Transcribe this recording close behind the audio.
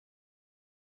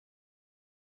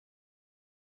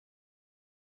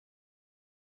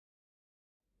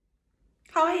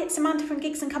Hi, it's Amanda from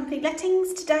Gigs and Company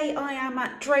Lettings. Today I am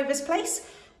at Drover's Place,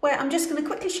 where I'm just going to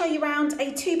quickly show you around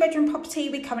a 2-bedroom property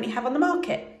we currently have on the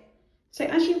market. So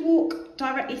as you walk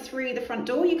directly through the front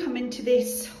door, you come into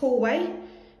this hallway,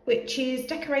 which is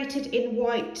decorated in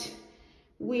white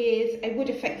with a wood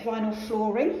effect vinyl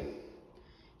flooring.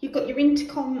 You've got your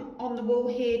intercom on the wall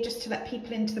here just to let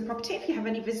people into the property if you have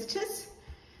any visitors.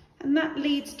 And that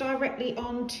leads directly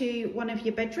onto one of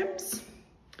your bedrooms,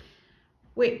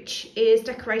 which is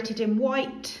decorated in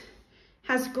white,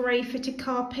 has grey fitted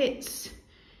carpets.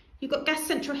 You've got gas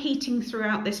central heating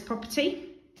throughout this property.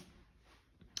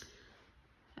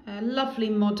 Lovely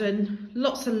modern,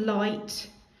 lots of light,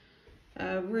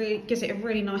 really gives it a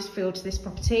really nice feel to this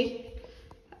property.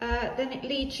 Then it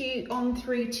leads you on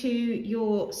through to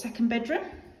your second bedroom.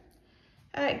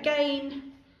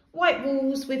 Again, white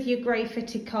walls with your grey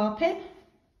fitted carpet.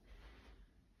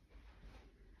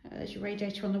 There's your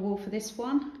radiator on the wall for this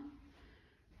one.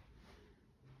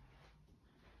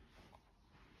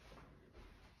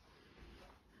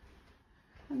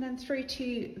 And then through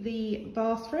to the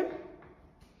bathroom,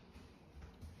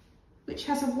 which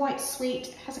has a white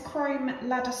suite, has a chrome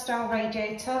ladder style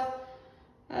radiator,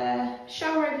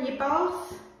 shower over your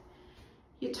bath,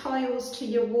 your tiles to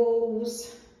your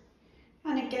walls,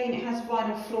 and again it has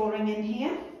vinyl flooring in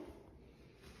here.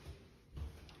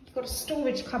 You've got a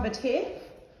storage cupboard here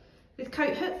with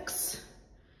coat hooks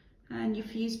and your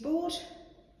fuse board.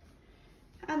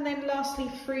 And then lastly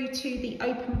through to the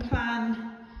open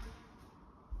plan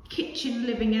kitchen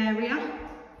living area.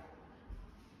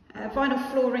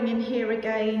 Vinyl flooring in here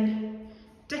again,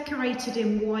 decorated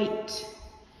in white.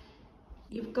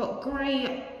 You've got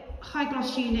grey high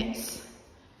gloss units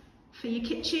for your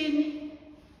kitchen,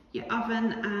 your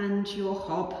oven and your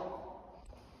hob.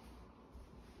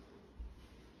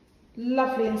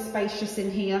 Lovely and spacious in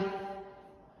here.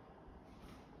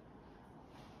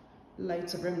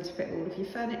 Loads of room to fit all of your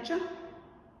furniture.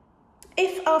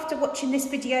 If after watching this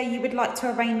video you would like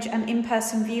to arrange an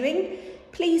in-person viewing,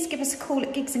 please give us a call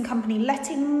at Gigs and Company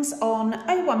Lettings on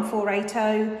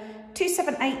 01480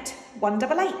 278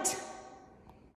 188.